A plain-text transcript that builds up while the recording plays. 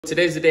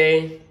Today's the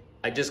day.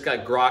 I just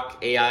got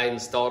Grok AI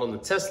installed on the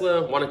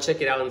Tesla. Want to check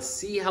it out and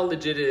see how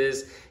legit it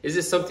is. Is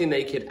this something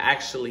that you could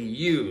actually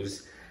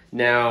use?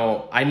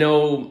 Now, I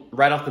know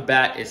right off the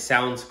bat, it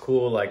sounds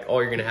cool, like, oh,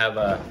 you're gonna have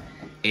a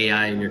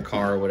AI in your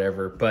car or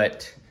whatever,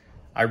 but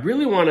I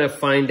really want to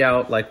find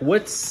out, like,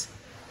 what's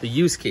the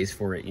use case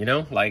for it, you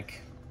know?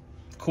 Like,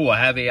 cool, I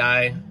have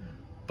AI,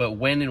 but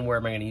when and where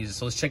am I gonna use it?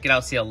 So let's check it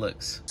out, see how it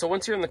looks. So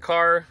once you're in the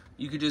car,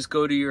 you could just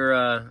go to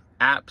your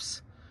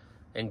apps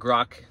and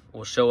Grok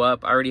will show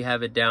up. I already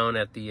have it down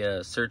at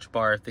the search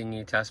bar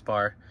thingy,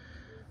 taskbar.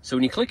 So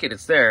when you click it,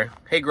 it's there.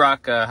 Hey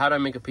Grok, how do I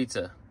make a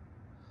pizza?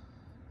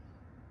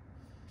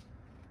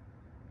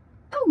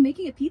 Oh,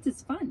 making a pizza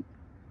is fun.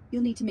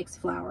 You'll need to mix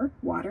flour,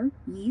 water,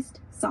 yeast,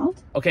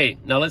 salt. Okay,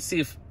 now let's see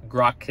if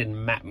Grok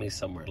can map me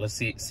somewhere. Let's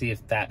see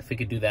if we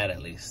could do that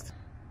at least.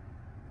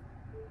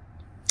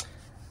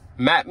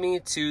 Map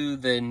me to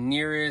the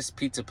nearest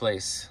pizza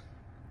place.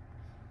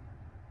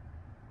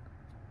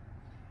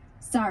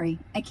 Sorry,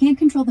 I can't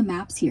control the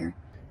maps here.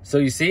 So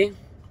you see,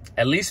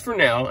 at least for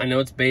now, I know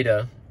it's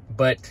beta,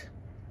 but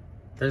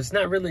there's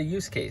not really a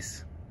use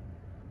case.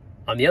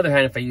 On the other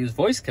hand, if I use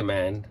voice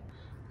command,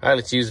 all right,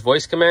 let's use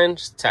voice command,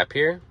 just tap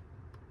here.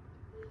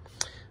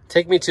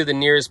 Take me to the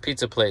nearest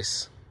pizza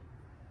place.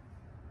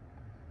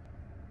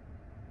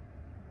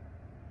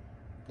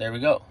 There we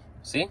go.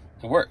 See,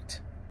 it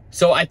worked.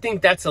 So I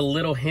think that's a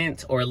little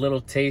hint or a little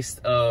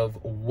taste of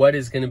what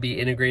is going to be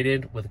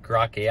integrated with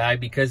Grok AI,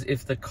 because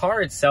if the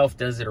car itself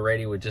does it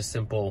already with just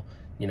simple,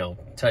 you know,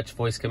 touch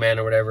voice command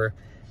or whatever,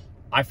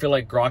 I feel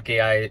like Grok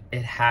AI,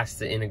 it has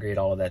to integrate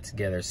all of that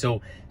together.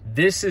 So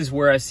this is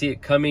where I see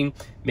it coming.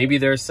 Maybe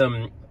there's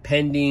some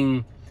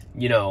pending,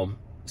 you know,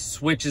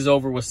 switches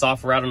over with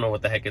software. I don't know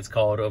what the heck it's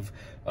called, of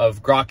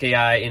Grok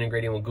AI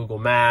integrating with Google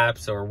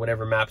Maps or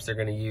whatever maps they're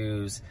going to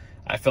use.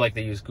 I feel like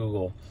they use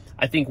Google.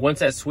 I think once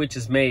that switch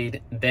is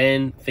made,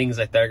 then things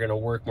like that are going to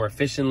work more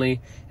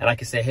efficiently. And I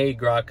can say, hey,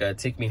 Grok,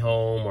 take me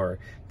home, or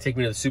take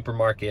me to the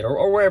supermarket,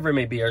 or wherever it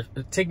may be, or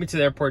take me to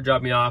the airport,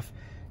 drop me off,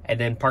 and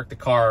then park the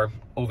car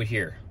over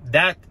here.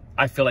 That,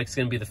 I feel like, is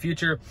going to be the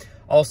future.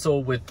 Also,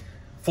 with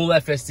full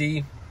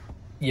FSD,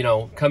 you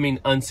know, coming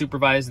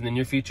unsupervised in the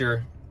near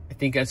future, I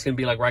think that's going to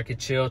be like where I could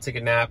chill, take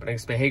a nap, and I can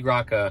say, hey,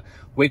 Grok,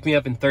 wake me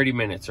up in 30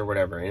 minutes or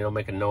whatever, and it'll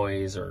make a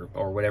noise or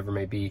whatever it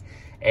may be.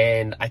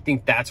 And I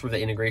think that's where the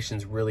integration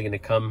is really going to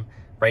come.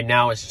 Right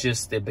now, it's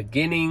just the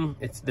beginning.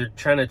 They're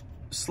trying to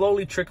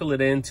slowly trickle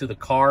it into the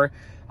car.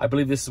 I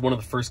believe this is one of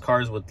the first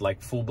cars with like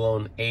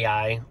full-blown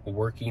AI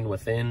working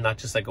within, not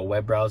just like a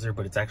web browser,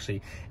 but it's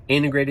actually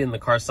integrated in the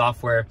car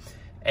software.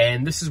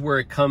 And this is where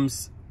it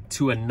comes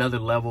to another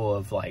level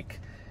of, like,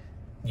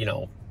 you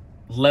know,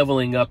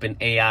 leveling up in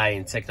AI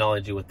and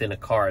technology within a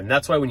car. And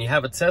that's why when you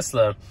have a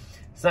Tesla,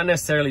 it's not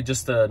necessarily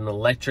just an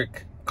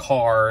electric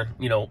car,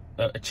 you know,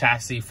 a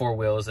chassis, four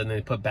wheels, and then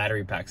they put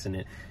battery packs in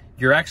it.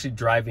 You're actually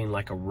driving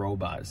like a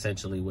robot,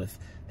 essentially, with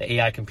the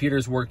AI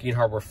computers working,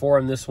 hardware 4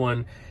 on this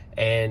one,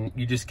 and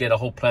you just get a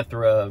whole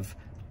plethora of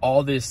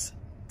all this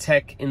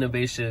tech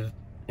innovative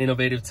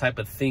type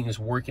of things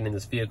working in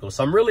this vehicle.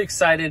 So I'm really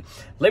excited.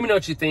 Let me know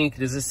what you think.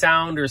 Does it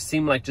sound or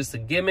seem like just a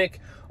gimmick,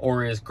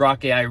 or is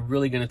Grok AI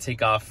really going to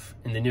take off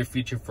in the near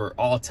future for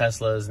all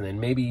Teslas, and then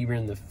maybe even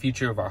in the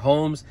future of our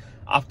homes,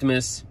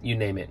 Optimus, you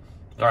name it?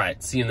 All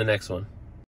right, see you in the next one.